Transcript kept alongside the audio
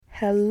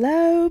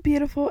Hello,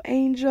 beautiful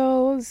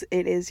angels.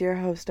 It is your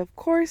host, of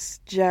course,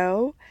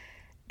 Joe,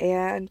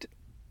 and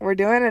we're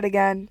doing it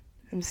again.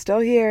 I'm still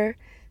here,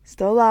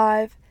 still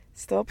alive,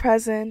 still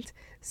present,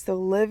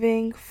 still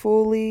living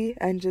fully,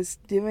 and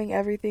just doing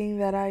everything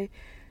that I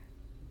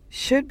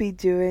should be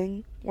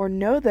doing or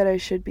know that I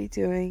should be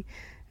doing.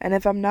 And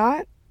if I'm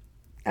not,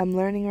 I'm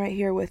learning right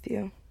here with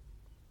you.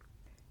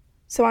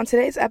 So on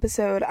today's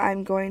episode,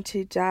 I'm going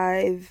to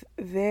dive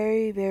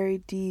very, very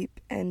deep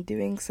and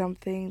doing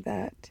something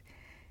that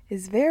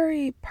is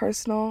very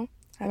personal.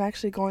 I'm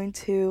actually going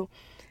to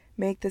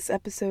make this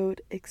episode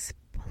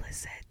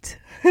explicit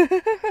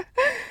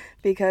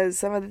because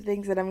some of the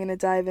things that I'm going to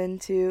dive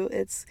into,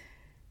 it's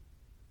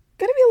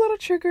going to be a little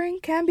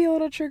triggering, can be a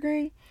little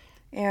triggering,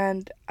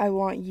 and I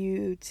want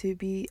you to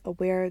be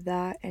aware of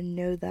that and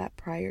know that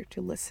prior to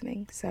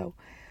listening. So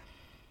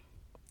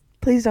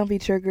please don't be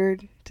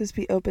triggered. Just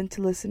be open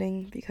to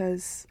listening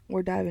because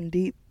we're diving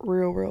deep,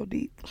 real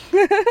deep.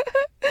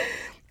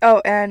 Oh,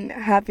 and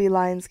happy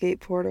Lionsgate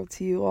portal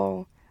to you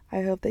all.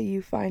 I hope that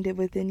you find it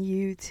within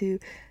you to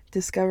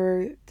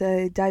discover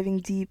that diving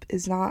deep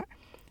is not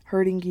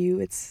hurting you.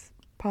 It's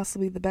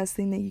possibly the best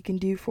thing that you can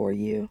do for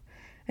you.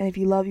 And if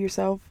you love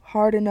yourself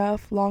hard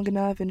enough, long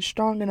enough, and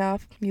strong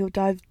enough, you'll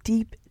dive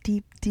deep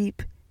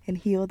and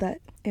heal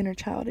that inner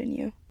child in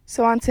you.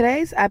 So on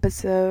today's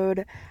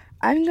episode,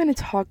 I'm going to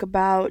talk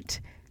about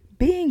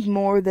being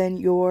more than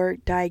your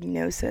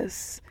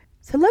diagnosis.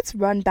 So let's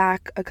run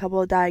back a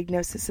couple of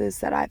diagnoses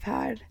that I've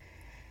had.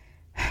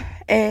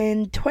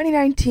 In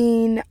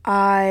 2019,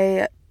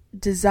 I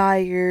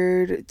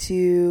desired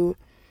to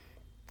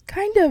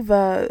kind of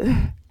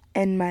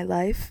end my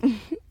life.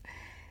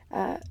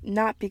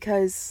 Not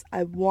because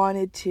I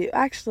wanted to.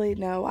 Actually,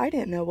 no, I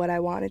didn't know what I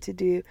wanted to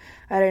do.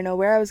 I didn't know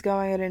where I was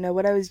going. I didn't know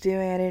what I was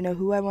doing. I didn't know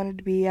who I wanted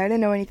to be. I didn't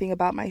know anything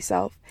about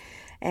myself.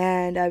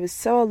 And I was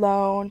so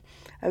alone.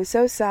 I was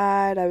so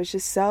sad. I was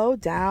just so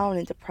down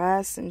and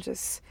depressed and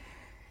just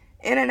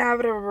in and out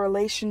of a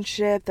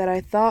relationship that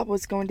I thought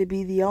was going to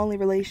be the only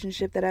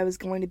relationship that I was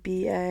going to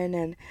be in.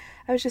 And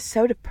I was just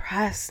so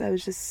depressed. I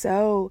was just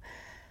so,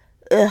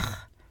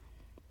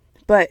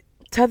 But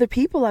to other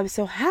people, I was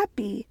so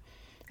happy.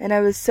 And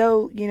I was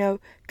so,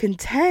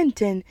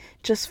 content and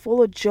just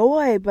full of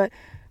joy. But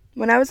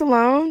when I was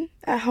alone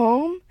at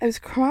home, I was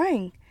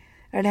crying.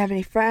 I didn't have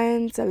any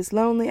friends. I was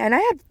lonely. And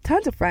I had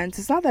tons of friends.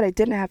 It's not that I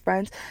didn't have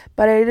friends,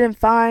 but I didn't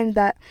find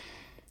that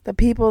the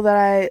people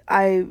that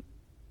I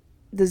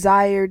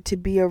desired to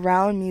be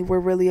around me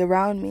were really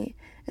around me.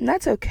 And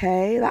that's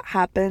okay. That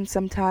happens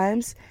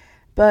sometimes.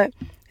 But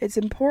it's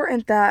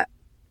important that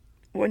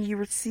when you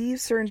receive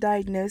certain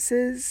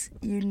diagnoses,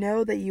 you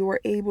know that you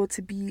are able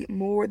to be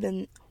more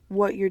than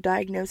what your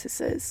diagnosis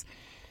is.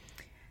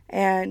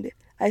 And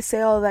I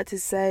say all of that to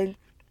say,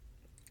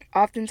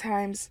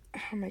 oftentimes,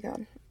 oh my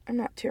God, I'm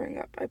not tearing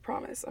up, I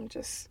promise. I'm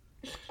just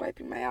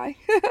wiping my eye.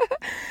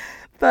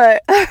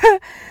 But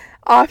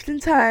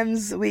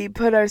oftentimes we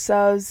put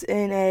ourselves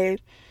in a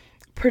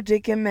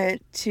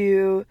predicament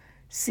to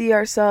see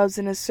ourselves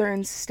in a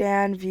certain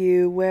stand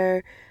view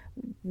where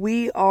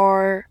we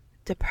are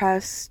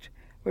depressed,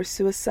 we're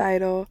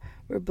suicidal,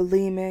 we're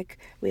bulimic,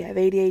 we have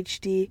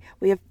ADHD,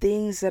 we have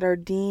things that are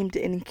deemed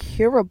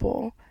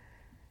incurable.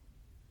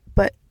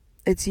 But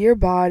it's your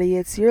body,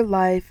 it's your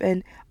life,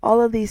 and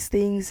all of these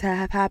things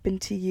have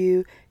happened to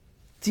you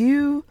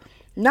do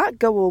not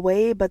go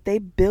away, but they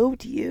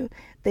build you.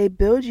 They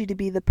build you to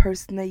be the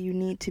person that you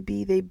need to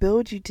be. They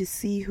build you to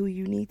see who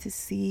you need to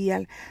see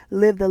and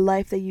live the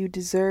life that you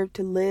deserve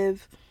to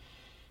live.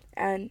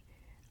 And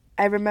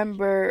I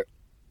remember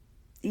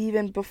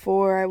even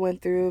before I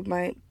went through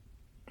my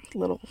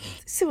little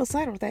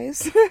suicidal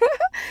days,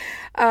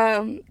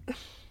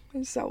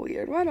 it's so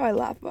weird. Why do I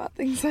laugh about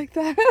things like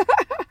that?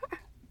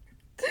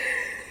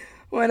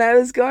 When I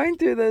was going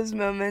through those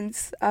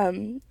moments,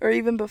 or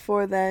even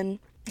before then,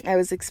 I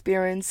was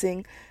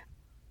experiencing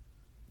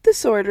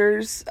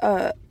disorders,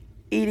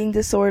 eating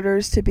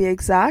disorders to be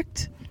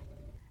exact.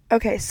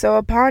 Okay, so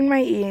upon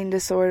my eating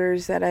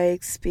disorders that I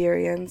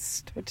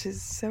experienced, which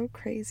is so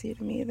crazy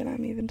to me that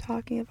I'm even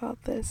talking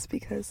about this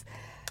because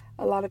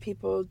a lot of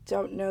people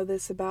don't know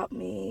this about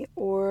me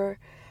or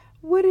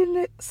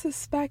wouldn't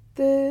suspect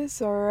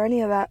this or any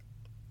of that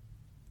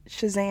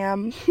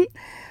shazam.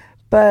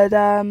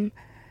 But,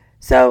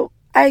 so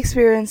I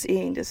experienced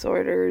eating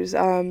disorders,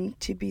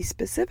 to be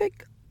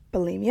specific,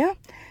 bulimia.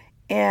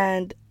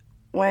 And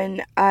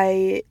when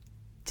I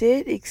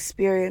did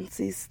experience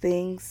these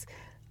things,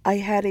 I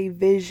had a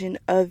vision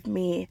of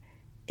me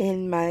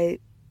in my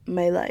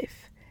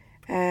life.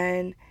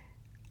 And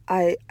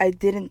I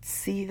didn't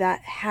see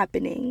that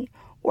happening,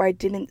 or I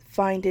didn't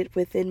find it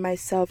within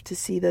myself to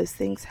see those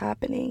things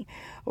happening,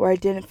 or I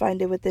didn't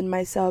find it within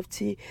myself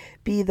to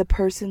be the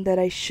person that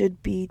I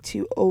should be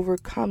to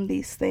overcome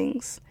these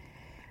things.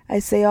 I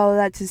say all of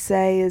that to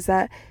say is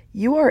that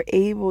you are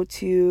able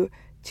to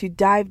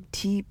dive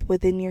deep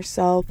within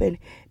yourself and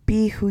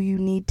be who you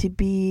need to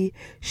be,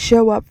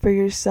 show up for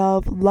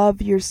yourself,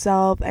 love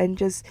yourself, and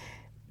just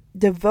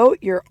devote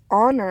your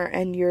honor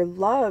and your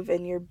love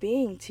and your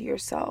being to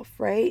yourself,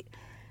 right?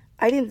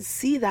 I didn't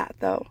see that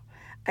though.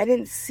 I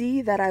didn't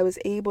see that I was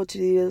able to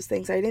do those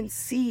things. I didn't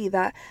see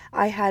that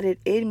I had it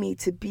in me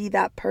to be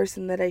that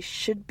person that I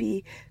should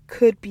be,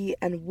 could be,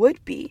 and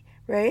would be,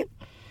 right?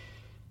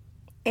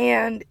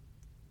 And,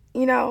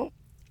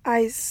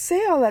 I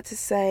say all that to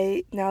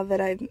say, now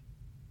that I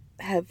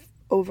have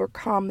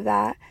overcome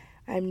that,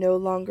 I'm no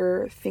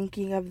longer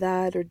thinking of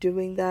that or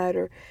doing that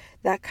or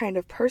that kind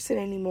of person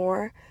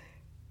anymore.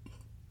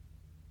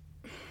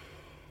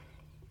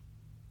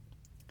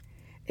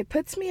 It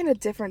puts me in a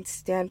different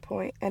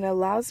standpoint and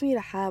allows me to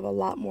have a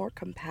lot more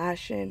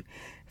compassion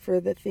for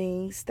the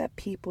things that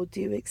people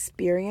do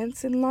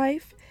experience in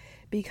life,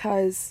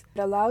 because it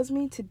allows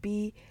me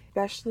to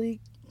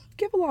especially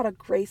give a lot of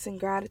grace and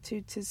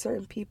gratitude to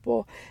certain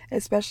people,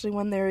 especially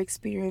when they're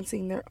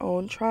experiencing their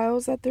own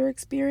trials that they're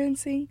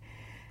experiencing.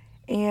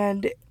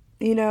 And,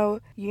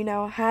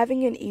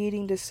 having an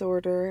eating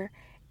disorder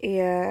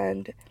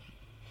and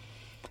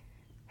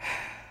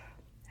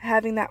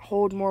having that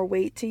hold more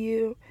weight to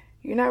you,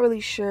 you're not really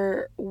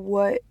sure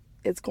what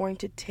it's going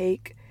to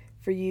take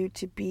for you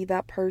to be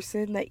that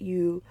person that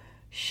you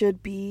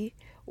should be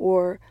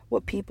or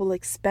what people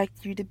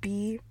expect you to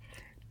be.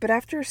 But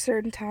after a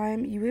certain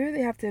time, you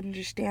really have to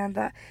understand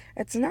that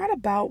it's not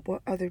about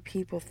what other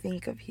people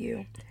think of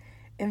you.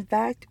 In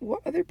fact,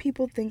 what other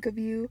people think of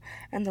you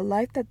and the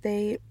life that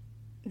they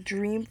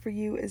dream for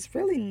you is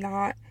really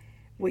not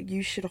what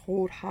you should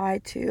hold high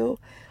to.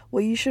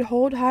 What you should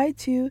hold high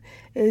to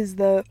is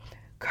the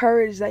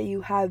courage that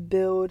you have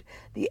built,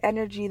 the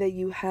energy that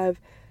you have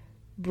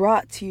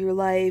brought to your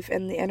life,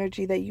 and the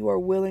energy that you are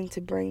willing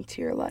to bring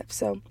to your life.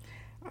 So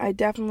I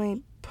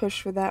definitely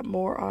push for that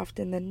more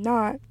often than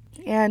not.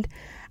 And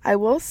I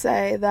will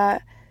say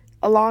that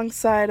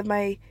alongside of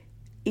my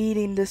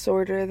eating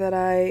disorder that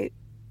I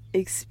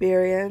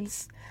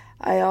experienced,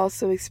 I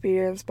also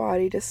experienced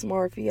body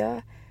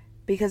dysmorphia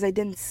because I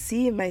didn't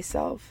see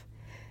myself.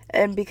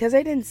 And because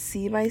I didn't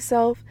see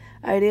myself,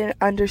 I didn't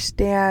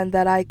understand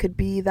that I could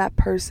be that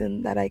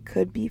person that I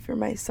could be for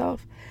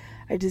myself.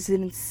 I just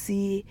didn't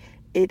see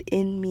it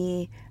in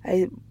me.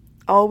 I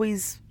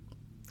always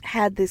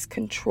had this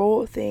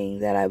control thing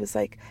that I was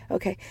like,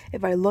 okay,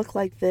 if I look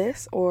like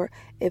this, or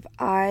if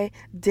I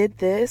did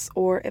this,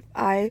 or if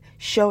I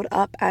showed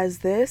up as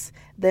this,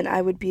 then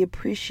I would be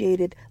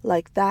appreciated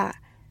like that.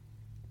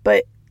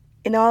 But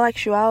in all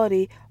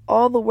actuality,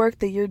 all the work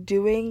that you're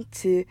doing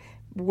to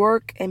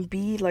work and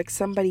be like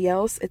somebody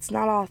else, it's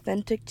not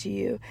authentic to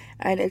you,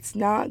 and it's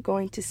not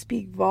going to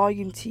speak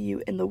volume to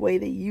you in the way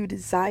that you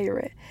desire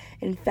it.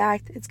 In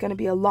fact, it's going to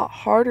be a lot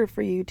harder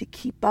for you to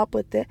keep up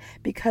with it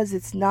because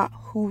it's not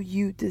who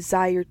you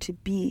desire to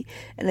be,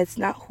 and it's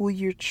not who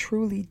you're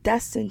truly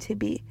destined to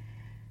be,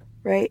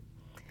 right?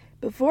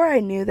 Before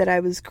I knew that I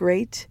was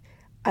great,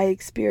 I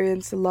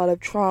experienced a lot of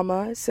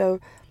trauma.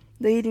 So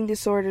the eating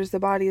disorders, the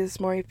body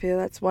dysmorphia,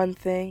 that's one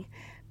thing.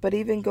 But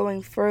even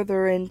going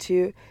further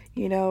into,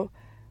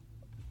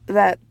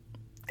 that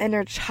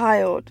inner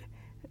child,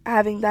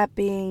 having that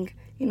being,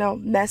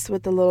 messed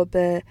with a little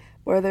bit,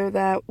 whether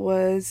that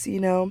was,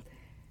 the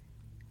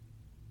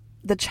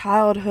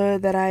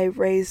childhood that I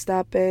raised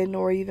up in,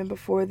 or even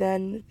before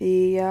then,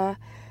 the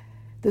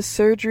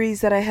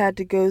surgeries that I had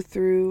to go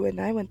through. And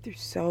I went through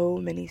so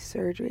many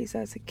surgeries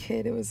as a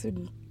kid. It was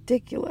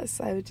ridiculous.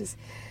 I was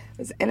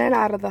in and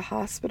out of the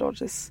hospital,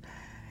 just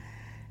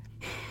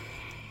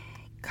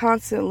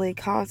constantly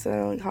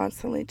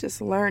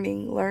just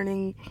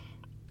learning,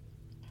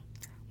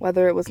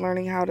 whether it was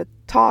learning how to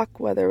talk,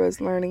 whether it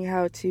was learning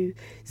how to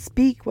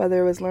speak,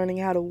 whether it was learning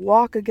how to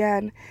walk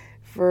again.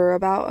 For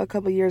about a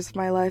couple years of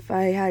my life,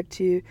 I had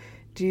to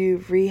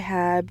do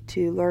rehab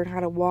to learn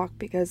how to walk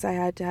because I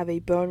had to have a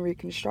bone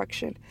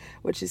reconstruction,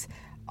 which is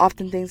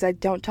often things I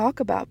don't talk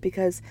about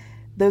because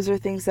those are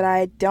things that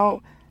I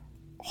don't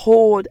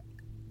hold,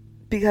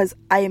 because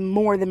I am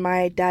more than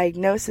my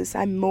diagnosis.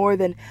 I'm more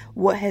than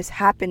what has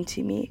happened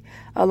to me.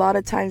 A lot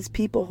of times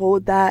people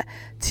hold that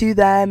to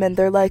them and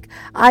they're like,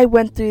 I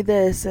went through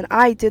this and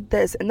I did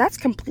this, and that's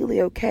completely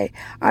okay.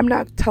 I'm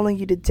not telling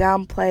you to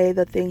downplay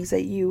the things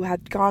that you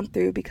have gone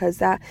through, because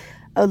that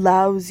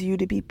allows you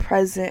to be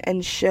present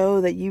and show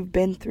that you've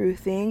been through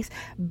things.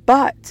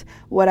 But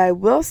what I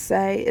will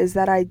say is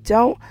that I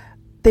don't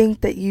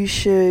think that you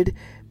should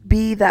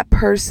be that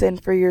person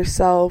for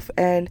yourself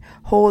and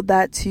hold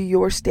that to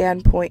your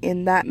standpoint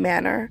in that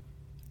manner.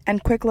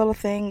 And quick little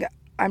thing,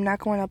 I'm not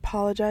going to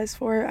apologize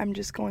for it. I'm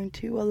just going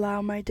to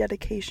allow my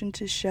dedication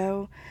to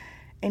show.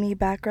 Any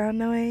background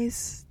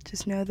noise,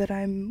 just know that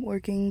I'm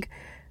working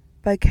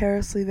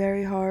vicariously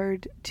very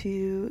hard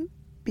to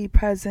be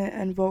present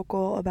and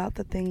vocal about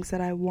the things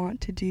that I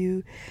want to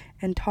do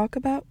and talk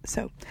about.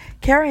 So,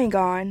 carrying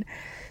on.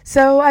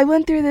 So I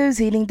went through those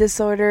eating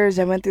disorders,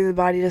 I went through the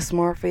body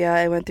dysmorphia,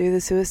 I went through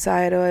the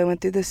suicidal, I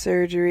went through the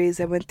surgeries,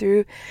 I went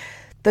through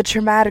the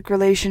traumatic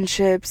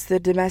relationships, the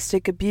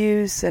domestic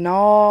abuse, and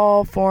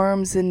all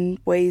forms and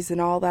ways and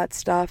all that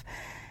stuff.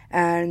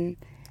 And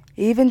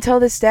even till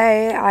this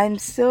day, I'm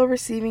still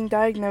receiving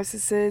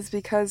diagnoses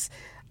because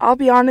I'll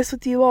be honest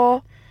with you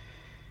all.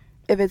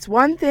 If it's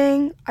one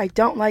thing I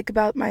don't like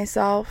about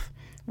myself,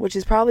 which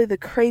is probably the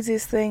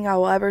craziest thing I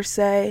will ever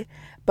say,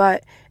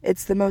 but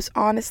it's the most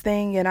honest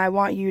thing, and I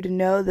want you to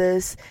know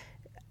this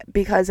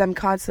because I'm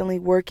constantly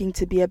working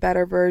to be a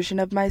better version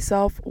of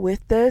myself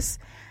with this,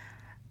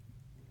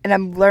 and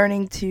I'm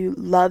learning to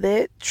love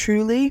it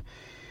truly.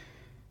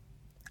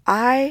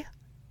 I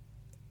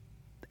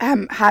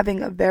am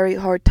having a very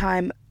hard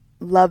time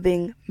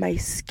loving my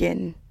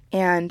skin,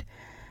 and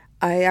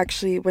I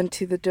actually went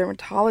to the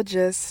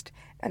dermatologist,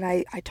 and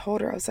I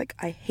told her, I was like,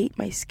 I hate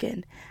my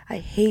skin. I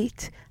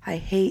hate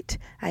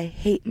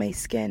my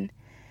skin.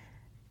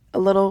 A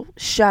little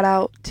shout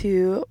out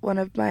to one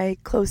of my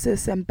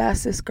closest and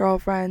bestest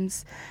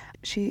girlfriends.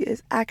 She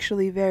is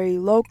actually very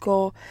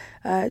local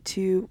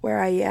to where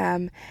I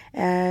am,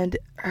 and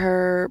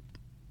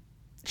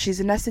she's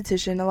an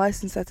esthetician, a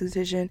licensed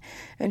esthetician,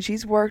 and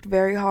she's worked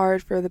very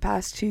hard for the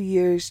past 2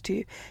 years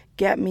to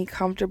get me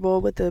comfortable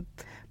with the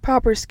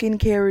proper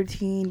skincare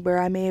routine where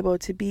I'm able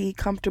to be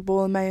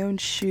comfortable in my own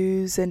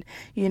shoes and,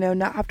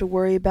 not have to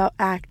worry about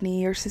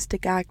acne or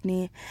cystic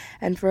acne.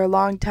 And for a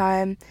long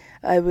time,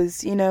 I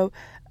was,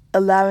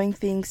 allowing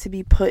things to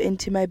be put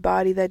into my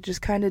body that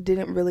just kind of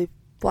didn't really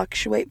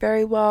fluctuate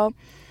very well.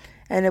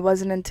 And it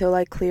wasn't until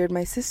I cleared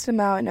my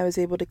system out and I was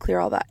able to clear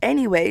all that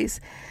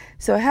anyways.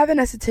 So I have an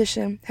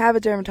esthetician, have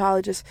a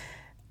dermatologist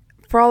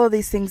for all of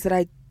these things that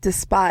I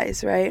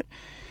despise, right?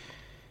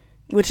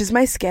 Which is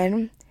my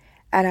skin.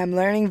 And I'm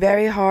learning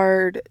very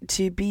hard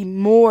to be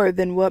more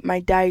than what my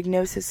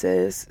diagnosis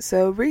is.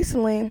 So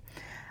recently,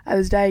 I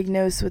was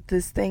diagnosed with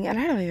this thing, and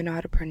I don't even know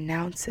how to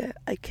pronounce it.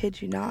 I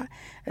kid you not.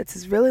 It's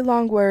this really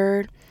long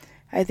word.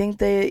 I think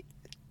they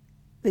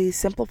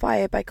simplify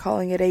it by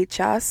calling it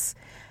HS.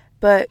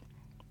 But,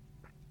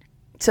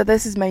 so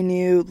this is my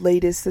new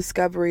latest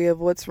discovery of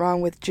what's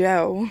wrong with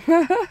Joe.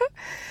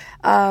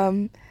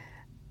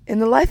 In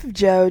the life of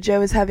Joe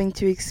is having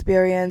to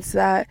experience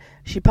that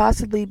she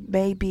possibly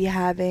may be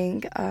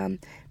having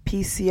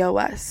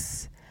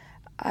PCOS.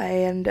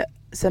 And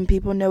some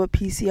people know what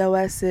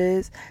PCOS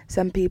is.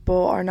 Some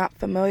people are not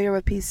familiar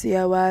with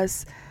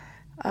PCOS.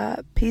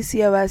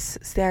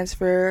 PCOS stands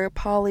for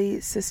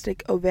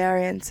polycystic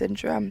ovarian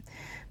syndrome.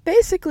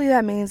 Basically,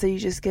 that means that you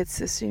just get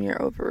cysts in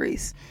your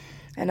ovaries.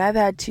 And I've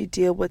had to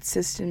deal with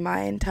cysts in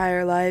my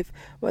entire life,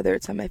 whether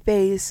it's on my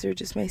face or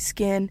just my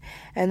skin.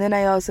 And then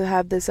I also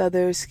have this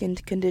other skin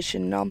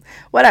condition,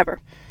 whatever.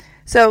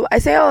 So I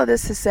say all of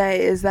this to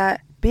say is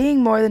that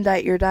being more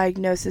than your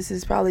diagnosis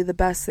is probably the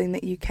best thing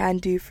that you can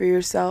do for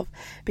yourself,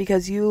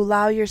 because you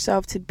allow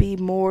yourself to be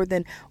more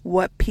than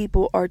what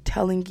people are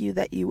telling you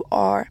that you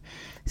are.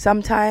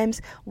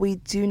 Sometimes we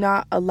do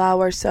not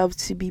allow ourselves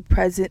to be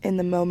present in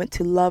the moment,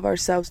 to love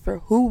ourselves for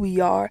who we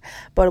are,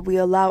 but we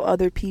allow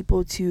other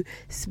people to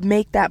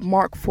make that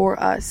mark for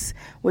us,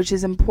 which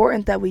is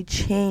important that we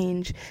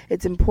change.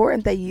 It's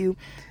important that you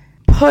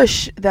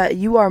push that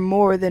you are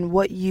more than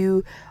what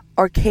you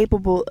are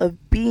capable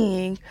of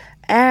being,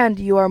 and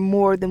you are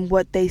more than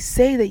what they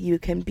say that you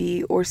can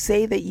be, or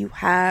say that you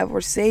have, or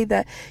say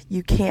that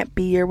you can't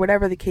be, or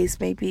whatever the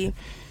case may be.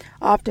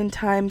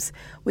 Oftentimes,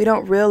 we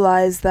don't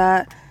realize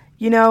that,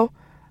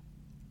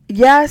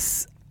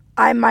 yes,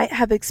 I might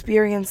have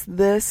experienced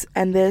this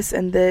and this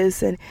and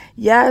this, and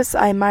yes,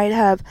 I might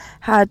have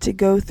had to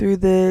go through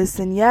this,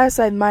 and yes,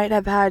 I might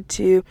have had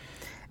to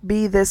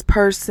be this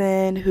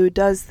person who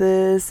does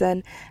this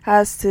and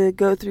has to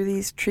go through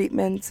these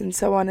treatments and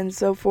so on and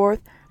so forth.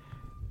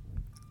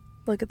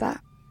 Look at that.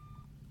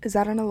 Is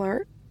that an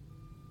alert?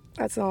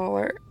 That's an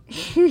alert.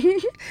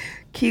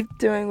 Keep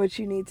doing what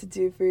you need to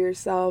do for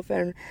yourself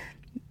and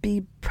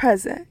be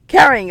present.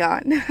 Carrying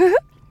on.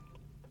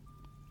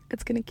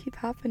 It's going to keep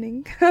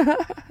happening.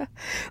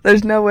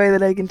 There's no way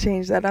that I can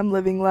change that. I'm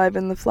living live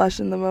in the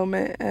flesh in the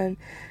moment, and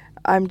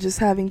I'm just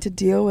having to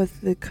deal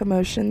with the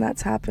commotion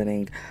that's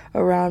happening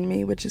around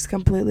me, which is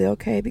completely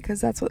okay,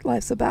 because that's what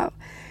life's about.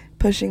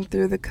 Pushing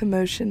through the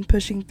commotion,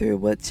 pushing through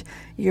what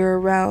you're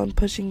around,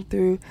 pushing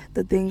through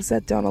the things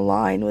that don't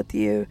align with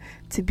you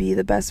to be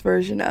the best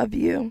version of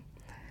you.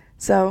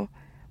 So,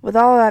 with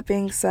all that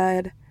being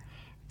said,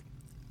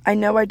 I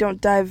know I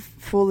don't dive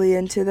fully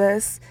into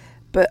this,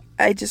 but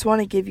I just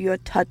want to give you a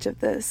touch of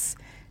this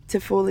to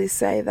fully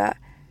say that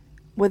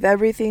with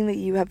everything that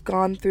you have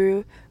gone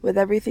through, with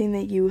everything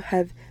that you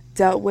have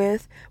dealt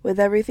with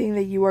everything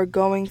that you are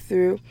going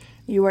through,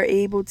 you are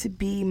able to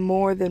be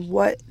more than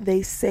what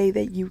they say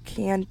that you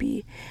can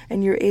be.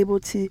 And you're able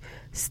to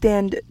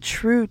stand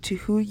true to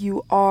who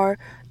you are,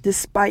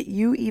 despite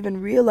you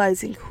even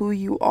realizing who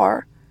you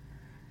are.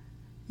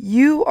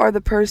 You are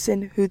the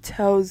person who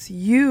tells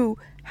you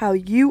how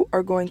you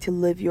are going to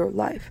live your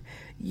life.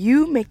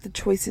 You make the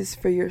choices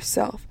for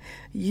yourself.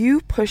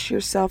 You push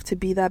yourself to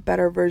be that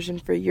better version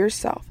for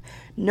yourself.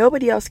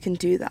 Nobody else can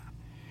do that.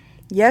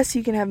 Yes,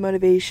 you can have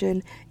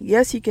motivation.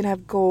 Yes, you can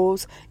have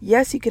goals.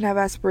 Yes, you can have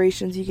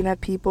aspirations. You can have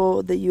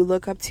people that you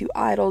look up to,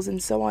 idols,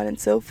 and so on and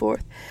so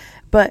forth.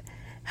 But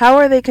how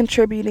are they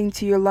contributing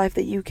to your life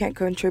that you can't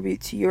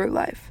contribute to your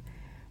life?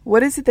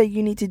 What is it that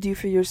you need to do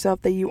for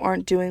yourself that you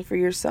aren't doing for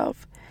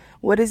yourself?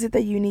 What is it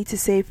that you need to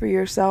say for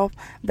yourself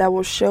that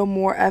will show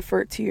more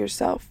effort to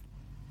yourself?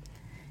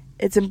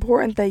 It's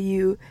important that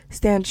you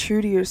stand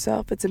true to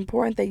yourself. It's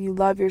important that you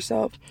love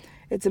yourself.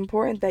 It's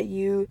important that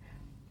you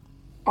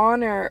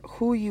honor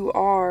who you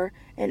are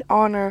and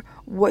honor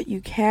what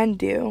you can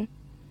do.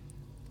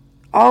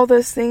 All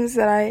those things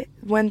that I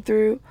went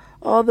through,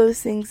 all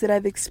those things that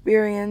I've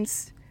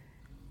experienced,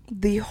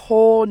 the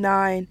whole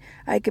nine,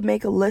 I could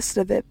make a list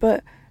of it,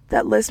 but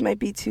that list might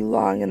be too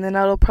long, and then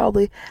that'll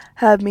probably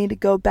have me to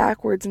go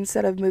backwards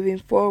instead of moving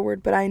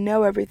forward. But I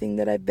know everything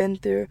that I've been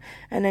through,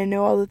 and I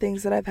know all the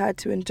things that I've had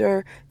to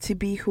endure to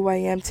be who I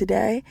am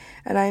today,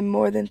 and I'm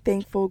more than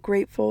thankful,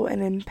 grateful,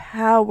 and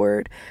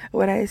empowered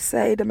when I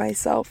say to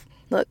myself,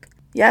 look,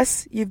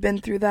 yes, you've been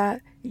through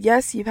that.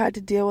 Yes, you've had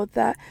to deal with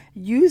that.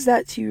 Use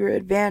that to your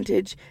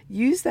advantage.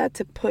 Use that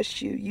to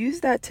push you. Use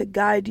that to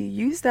guide you.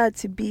 Use that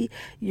to be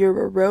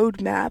your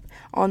roadmap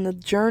on the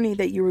journey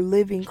that you're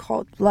living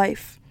called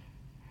life.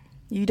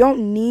 You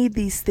don't need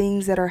these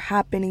things that are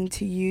happening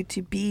to you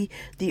to be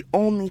the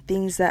only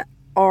things that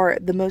are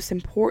the most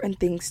important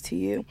things to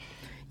you.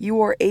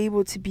 You are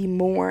able to be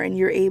more, and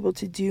you're able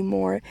to do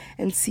more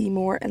and see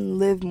more and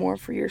live more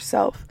for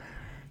yourself.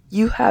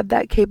 You have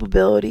that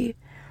capability.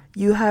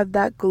 You have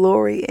that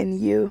glory in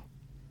you.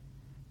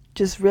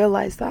 Just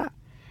realize that.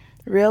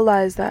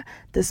 Realize that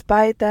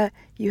despite that,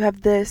 you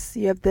have this,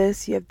 you have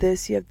this, you have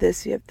this, you have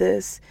this, you have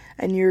this,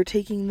 and you're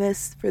taking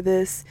this for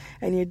this,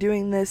 and you're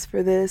doing this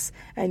for this,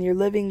 and you're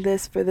living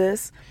this for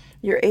this.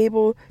 You're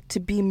able to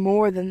be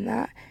more than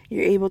that.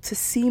 You're able to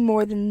see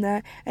more than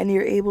that, and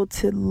you're able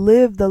to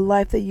live the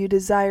life that you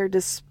desire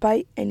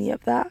despite any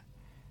of that.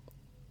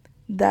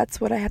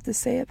 That's what I have to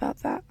say about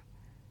that.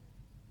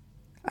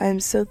 I am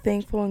so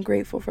thankful and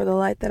grateful for the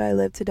life that I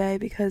live today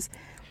because,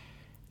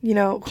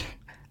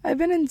 I've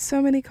been in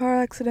so many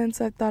car accidents.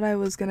 I thought I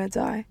was going to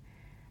die.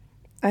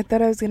 I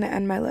thought I was going to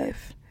end my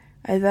life.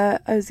 I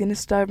thought I was going to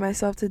starve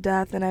myself to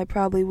death, and I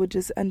probably would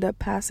just end up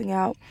passing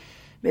out.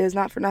 Because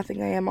not for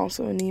nothing, I am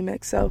also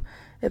anemic. So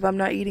if I'm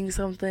not eating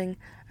something,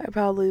 I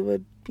probably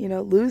would,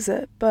 lose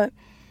it. But,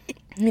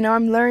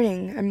 I'm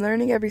learning. I'm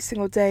learning every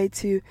single day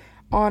to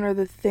honor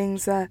the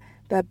things that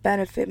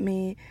benefit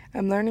me.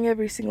 I'm learning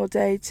every single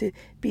day to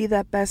be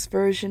that best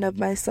version of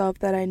myself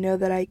that I know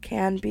that I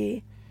can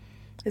be.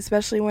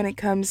 Especially when it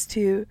comes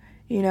to,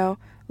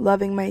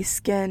 loving my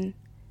skin.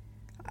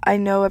 I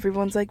know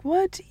everyone's like,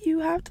 what? You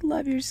have to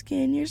love your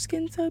skin. Your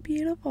skin's so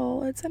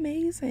beautiful. It's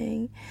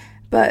amazing.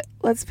 But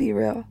let's be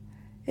real.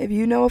 If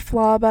you know a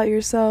flaw about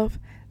yourself,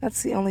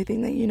 that's the only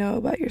thing that you know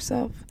about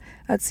yourself.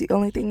 That's the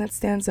only thing that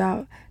stands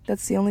out.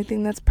 That's the only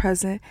thing that's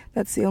present.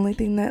 That's the only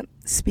thing that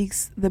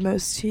speaks the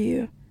most to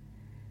you.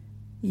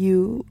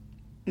 You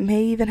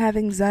may even have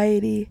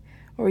anxiety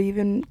or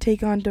even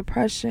take on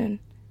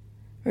depression.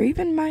 Or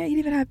might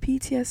even have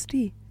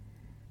PTSD.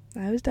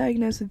 I was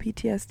diagnosed with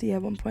PTSD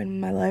at one point in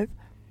my life.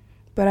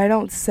 But I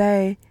don't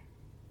say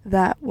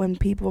that when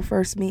people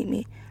first meet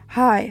me.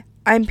 Hi,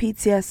 I'm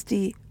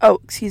PTSD.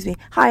 Oh, excuse me.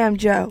 Hi, I'm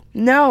Joe.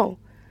 No.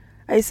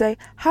 I say,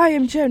 hi,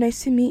 I'm Joe.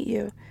 Nice to meet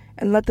you.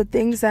 And let the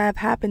things that have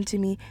happened to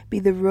me be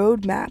the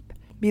roadmap.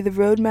 Be the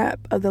roadmap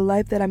of the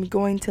life that I'm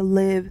going to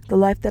live. The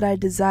life that I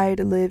desire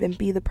to live. And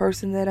be the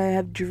person that I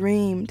have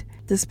dreamed.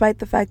 Despite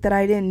the fact that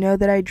I didn't know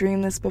that I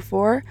dreamed this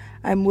before,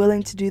 I'm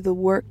willing to do the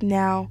work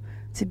now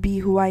to be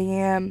who I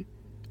am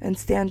and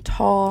stand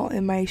tall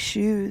in my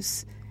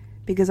shoes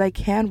because I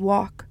can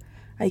walk,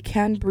 I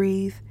can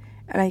breathe,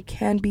 and I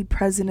can be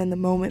present in the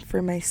moment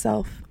for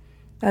myself.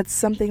 That's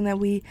something that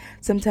we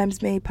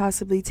sometimes may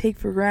possibly take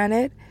for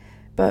granted,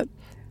 but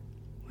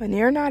when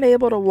you're not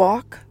able to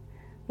walk,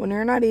 when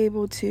you're not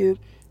able to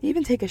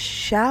even take a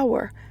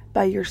shower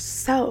by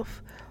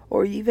yourself,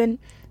 or even,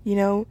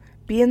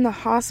 be in the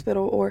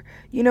hospital, or,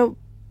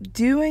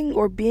 doing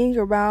or being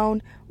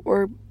around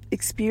or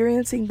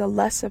experiencing the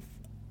less of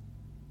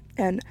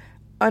and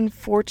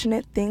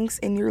unfortunate things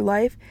in your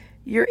life,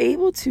 you're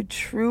able to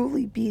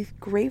truly be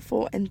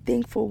grateful and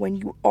thankful when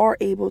you are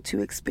able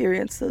to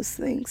experience those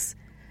things.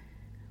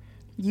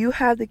 You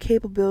have the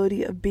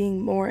capability of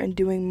being more and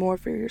doing more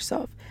for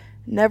yourself.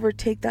 Never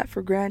take that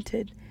for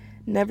granted.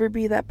 Never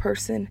be that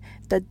person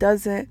that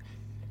doesn't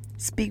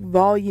speak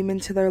volume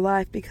into their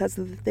life because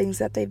of the things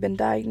that they've been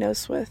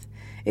diagnosed with.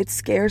 It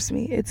scares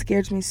me. It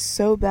scares me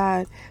so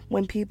bad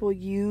when people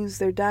use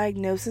their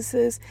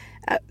diagnoses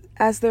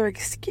as their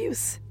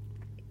excuse.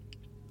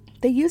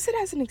 They use it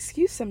as an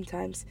excuse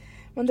sometimes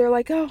when they're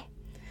like, oh,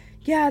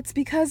 yeah, it's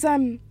because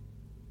I'm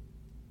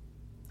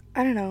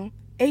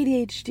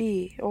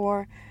ADHD,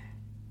 or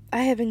I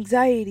have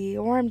anxiety,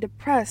 or I'm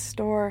depressed,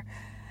 or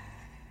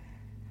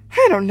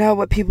I don't know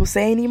what people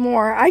say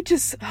anymore. I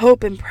just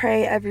hope and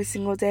pray every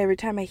single day, every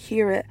time I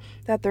hear it,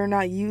 that they're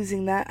not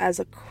using that as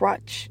a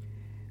crutch.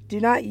 Do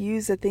not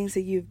use the things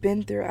that you've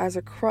been through as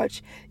a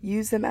crutch.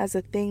 Use them as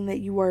a thing that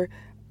you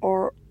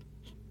are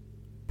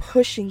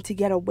pushing to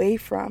get away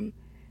from.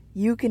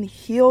 You can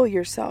heal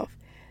yourself.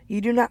 You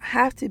do not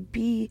have to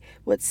be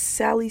what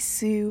Sally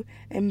Sue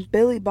and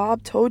Billy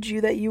Bob told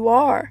you that you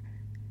are.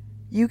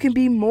 You can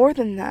be more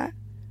than that.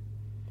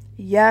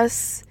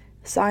 Yes,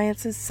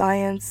 Science is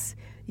science.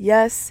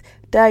 Yes,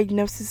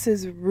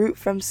 diagnoses root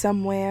from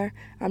somewhere.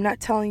 I'm not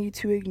telling you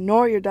to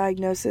ignore your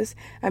diagnosis.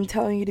 I'm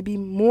telling you to be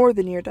more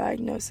than your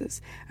diagnosis.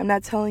 I'm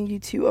not telling you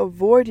to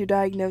avoid your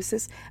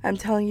diagnosis. I'm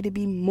telling you to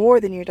be more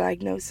than your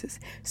diagnosis.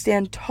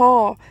 Stand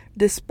tall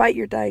despite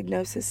your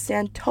diagnosis.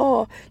 Stand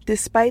tall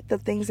despite the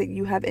things that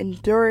you have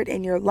endured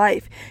in your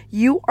life.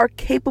 You are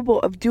capable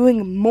of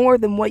doing more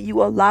than what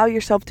you allow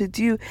yourself to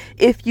do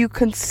if you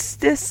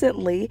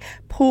consistently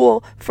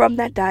pull from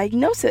that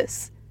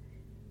diagnosis.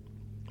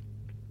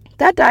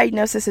 That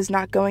diagnosis is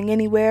not going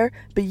anywhere,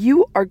 but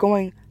you are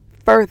going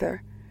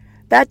further.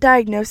 That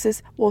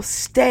diagnosis will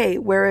stay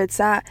where it's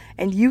at,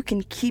 and you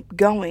can keep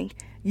going.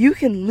 You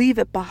can leave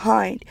it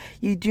behind.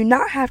 You do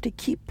not have to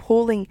keep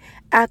pulling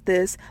at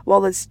this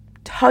while it's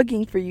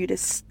tugging for you to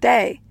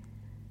stay.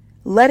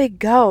 Let it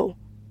go.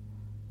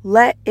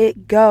 Let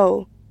it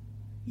go.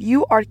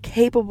 You are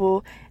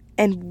capable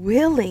and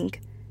willing.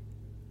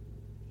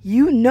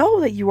 You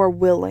know that you are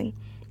willing.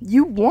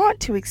 You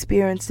want to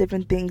experience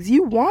different things.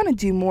 You want to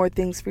do more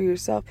things for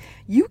yourself.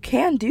 You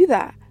can do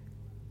that.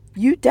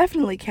 You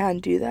definitely can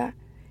do that.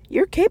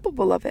 You're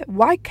capable of it.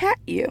 Why can't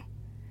you?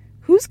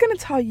 Who's going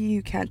to tell you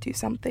you can't do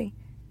something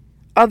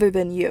other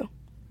than you?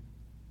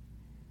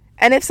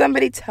 And if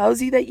somebody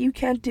tells you that you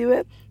can't do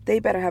it, they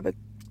better have a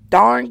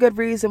darn good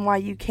reason why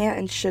you can't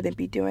and shouldn't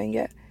be doing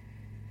it.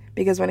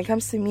 Because when it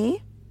comes to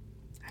me,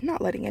 I'm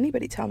not letting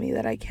anybody tell me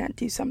that I can't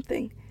do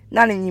something.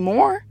 Not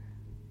anymore.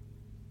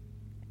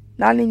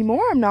 Not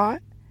anymore, I'm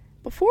not.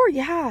 Before,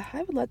 yeah,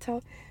 I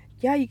would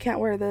yeah, you can't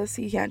wear this,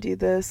 you can't do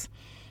this.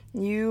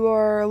 You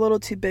are a little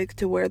too big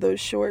to wear those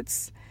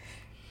shorts.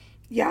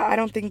 Yeah, I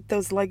don't think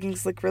those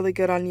leggings look really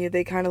good on you.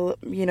 They kind of,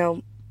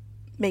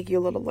 make you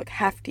a little look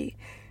hefty.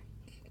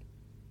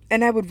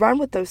 And I would run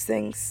with those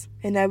things,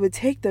 and I would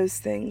take those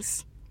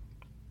things.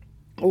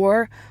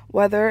 Or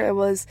whether it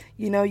was,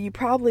 you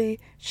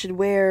probably should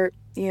wear,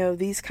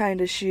 these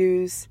kind of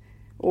shoes,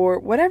 or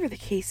whatever the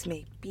case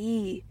may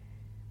be.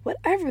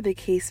 Whatever the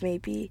case may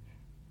be,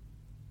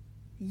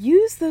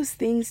 use those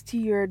things to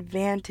your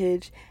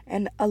advantage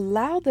and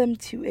allow them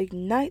to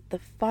ignite the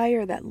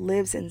fire that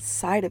lives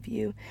inside of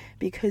you,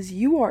 because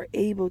you are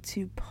able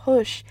to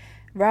push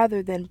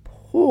rather than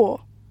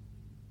pull.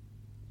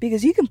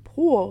 Because you can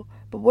pull,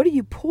 but what are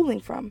you pulling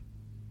from?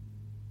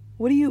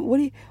 What are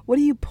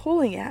you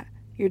pulling at?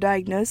 Your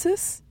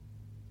diagnosis?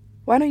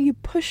 Why don't you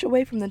push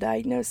away from the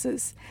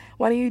diagnosis?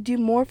 Why don't you do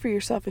more for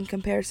yourself in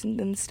comparison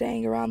than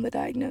staying around the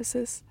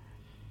diagnosis?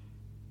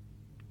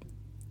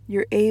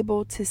 You're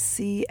able to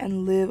see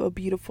and live a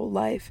beautiful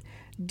life.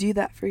 Do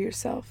that for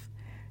yourself.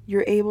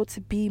 You're able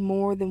to be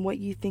more than what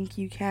you think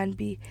you can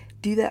be.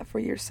 Do that for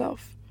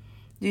yourself.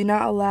 Do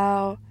not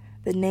allow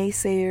the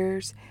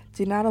naysayers.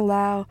 Do not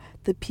allow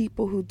the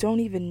people who don't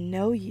even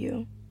know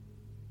you.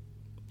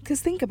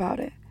 Because think about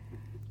it.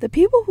 The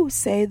people who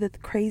say the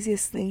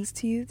craziest things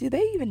to you, do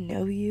they even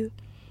know you?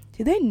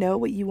 Do they know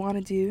what you want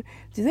to do?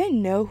 Do they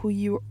know who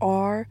you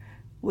are,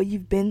 what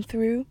you've been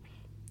through?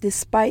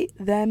 Despite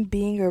them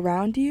being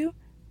around you?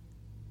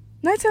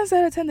 9 times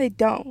out of 10, they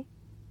don't.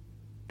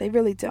 They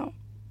really don't.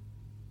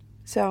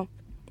 So,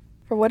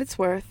 for what it's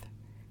worth,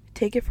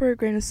 take it for a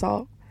grain of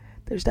salt.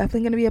 There's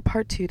definitely going to be a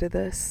part 2 to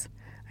this.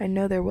 I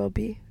know there will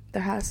be.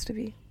 There has to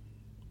be.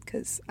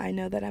 Because I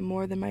know that I'm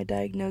more than my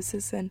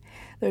diagnosis, and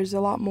there's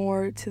a lot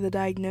more to the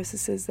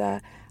diagnoses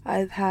that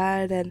I've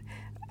had and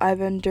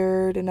I've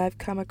endured and I've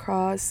come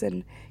across,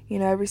 and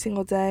every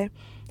single day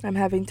I'm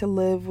having to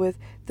live with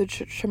the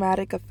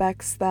traumatic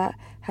effects that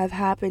have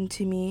happened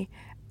to me.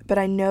 But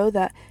I know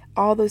that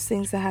all those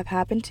things that have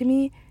happened to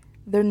me,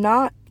 they're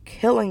not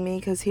killing me,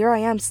 because here I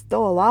am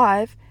still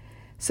alive.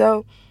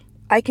 So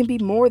I can be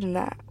more than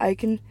that. I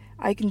can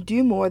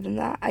do more than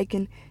that. I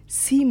can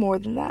see more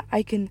than that.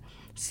 I can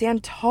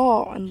stand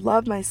tall and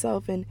love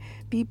myself and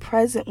be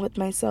present with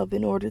myself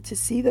in order to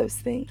see those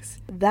things.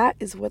 That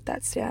is what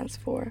that stands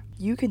for.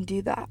 You can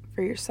do that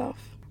for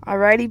yourself.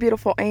 Alrighty,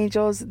 beautiful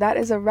angels, that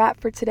is a wrap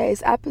for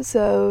today's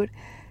episode.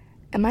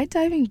 Am I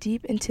diving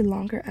deep into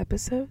longer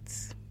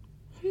episodes?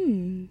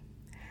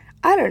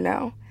 I don't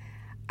know.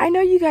 I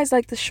know you guys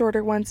like the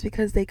shorter ones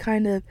because they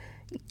kind of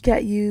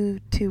get you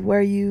to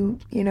where you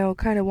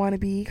kind of want to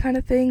be kind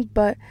of thing.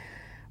 But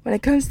when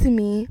it comes to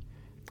me,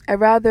 I'd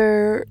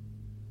rather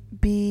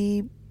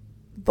be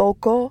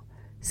vocal,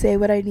 say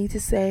what I need to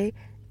say,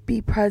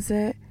 be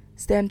present,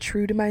 stand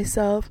true to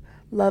myself,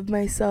 love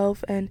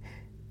myself, and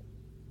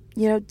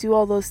do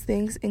all those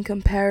things in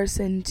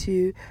comparison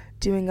to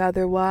doing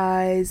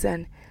otherwise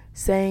and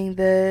saying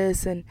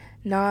this and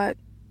not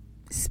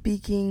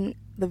speaking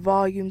the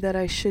volume that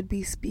I should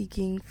be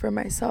speaking for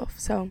myself.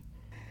 So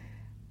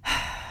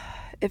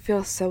it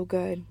feels so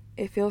good.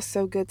 It feels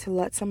so good to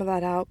let some of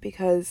that out,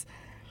 because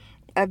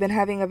I've been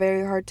having a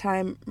very hard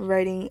time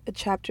writing a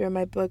chapter in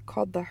my book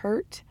called The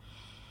Hurt.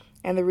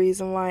 And the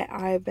reason why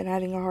I've been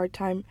having a hard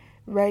time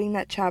writing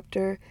that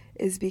chapter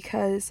is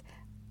because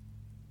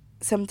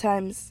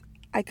sometimes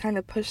I kind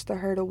of push the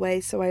hurt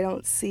away so I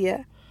don't see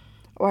it,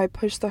 or I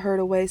push the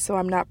hurt away so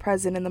I'm not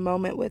present in the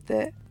moment with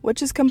it,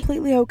 which is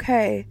completely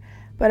okay.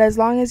 But as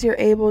long as you're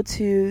able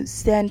to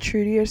stand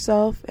true to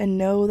yourself and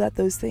know that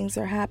those things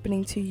are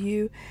happening to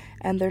you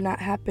and they're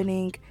not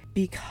happening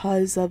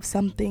because of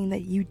something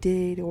that you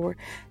did, or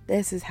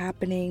this is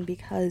happening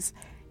because,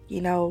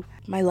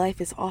 my life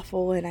is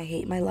awful and I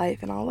hate my life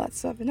and all that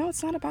stuff. No,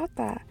 it's not about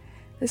that.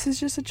 This is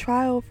just a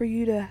trial for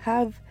you to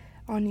have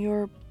on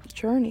your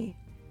journey.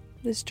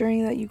 This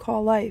journey that you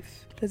call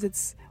life, because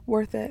it's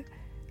worth it.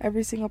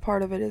 Every single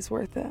part of it is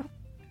worth it.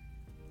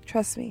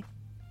 Trust me.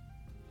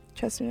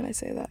 Trust me when I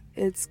say that.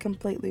 It's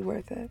completely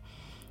worth it.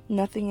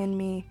 Nothing in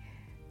me,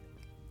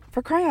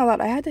 for crying out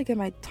loud, I had to get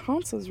my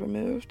tonsils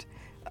removed.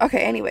 Okay,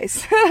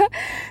 anyways.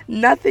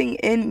 Nothing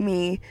in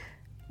me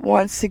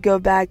wants to go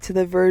back to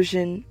the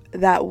version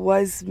that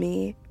was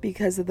me,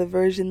 because of the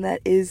version that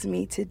is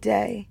me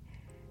today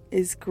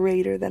is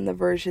greater than the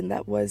version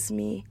that was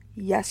me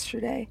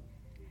yesterday.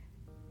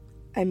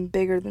 I'm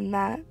bigger than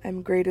that.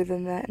 I'm greater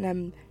than that. And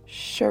I'm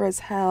sure as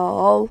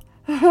hell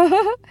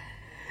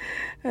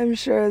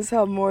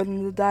more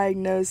than the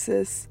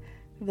diagnosis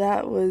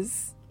that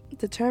was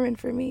determined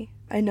for me.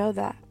 I know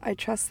that. I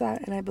trust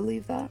that. And I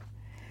believe that.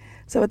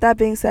 So with that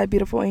being said,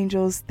 beautiful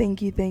angels,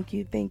 thank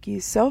you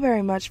so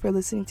very much for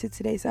listening to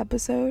today's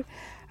episode.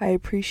 I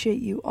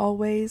appreciate you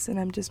always. And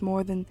I'm just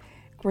more than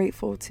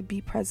grateful to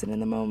be present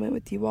in the moment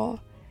with you all.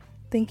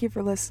 Thank you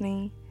for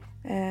listening.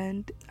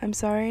 And I'm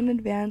sorry in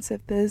advance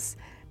if this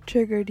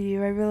triggered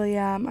you. I really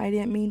am. I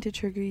didn't mean to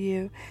trigger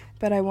you,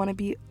 but I want to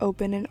be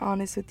open and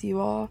honest with you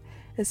all,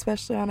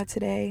 especially on a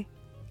day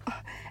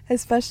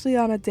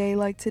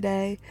like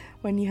today,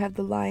 when you have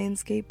the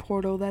Lionsgate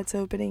portal that's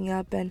opening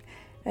up and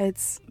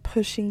it's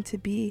pushing to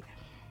be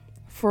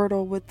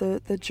fertile with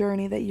the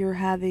journey that you're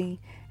having,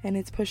 and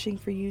it's pushing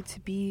for you to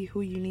be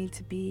who you need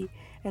to be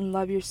and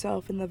love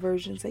yourself in the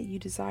versions that you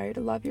desire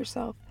to love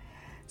yourself.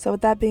 So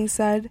with that being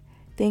said,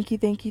 thank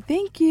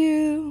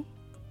you,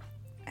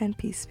 and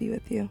peace be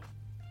with you.